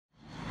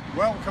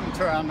Welcome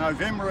to our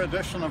November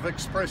edition of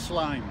Express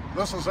Lane.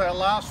 This is our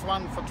last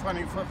one for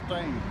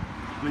 2015.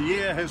 The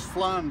year has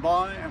flown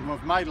by and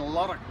we've made a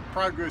lot of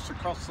progress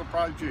across the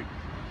project.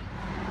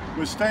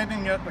 We're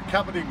standing at the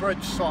Kāpiti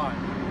Bridge site.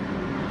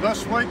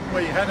 This week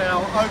we had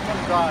our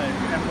open day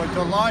and we're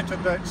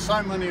delighted that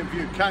so many of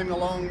you came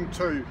along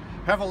to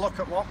have a look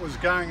at what was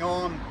going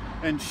on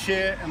and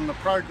share in the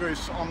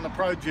progress on the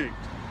project.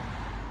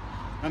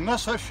 In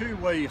this issue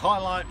we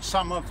highlight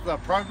some of the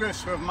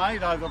progress we've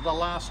made over the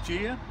last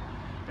year,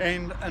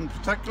 and in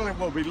particular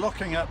we'll be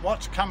looking at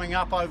what's coming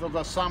up over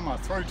the summer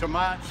through to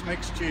March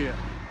next year.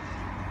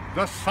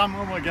 This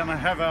summer we're going to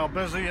have our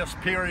busiest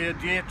period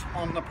yet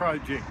on the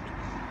project.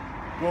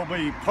 We'll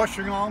be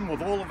pushing on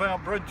with all of our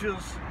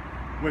bridges.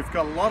 We've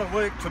got a lot of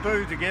work to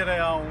do to get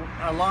our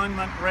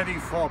alignment ready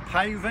for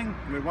paving.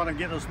 We want to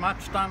get as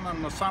much done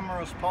in the summer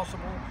as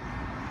possible.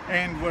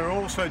 And we're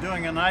also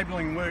doing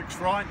enabling works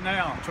right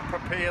now to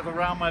prepare the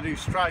Raumati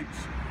Straits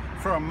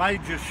for a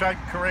major shape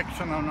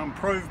correction and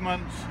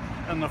improvements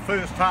in the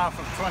first half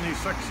of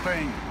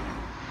 2016.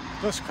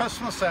 This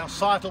Christmas our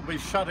site will be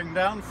shutting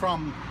down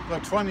from the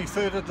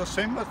 23rd of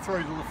December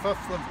through to the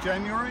 5th of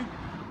January.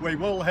 We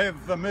will have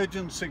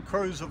emergency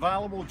crews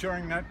available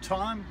during that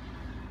time,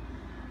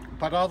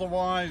 but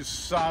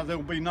otherwise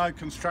there'll be no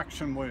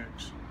construction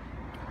works.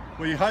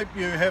 We hope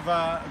you have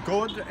a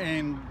good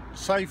and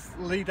safe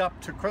lead up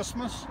to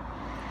Christmas,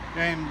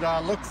 and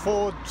look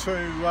forward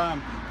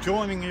to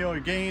joining you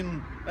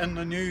again in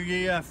the new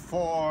year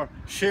for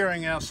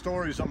sharing our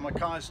stories on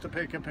Mackay's Te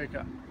Peka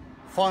Peka.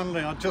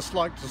 Finally, I'd just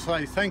like to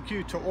say thank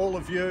you to all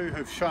of you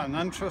who've shown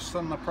interest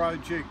in the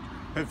project,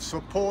 who've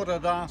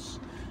supported us,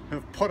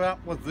 who've put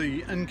up with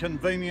the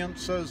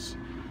inconveniences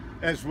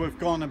as we've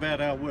gone about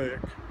our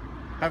work.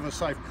 Have a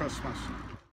safe Christmas.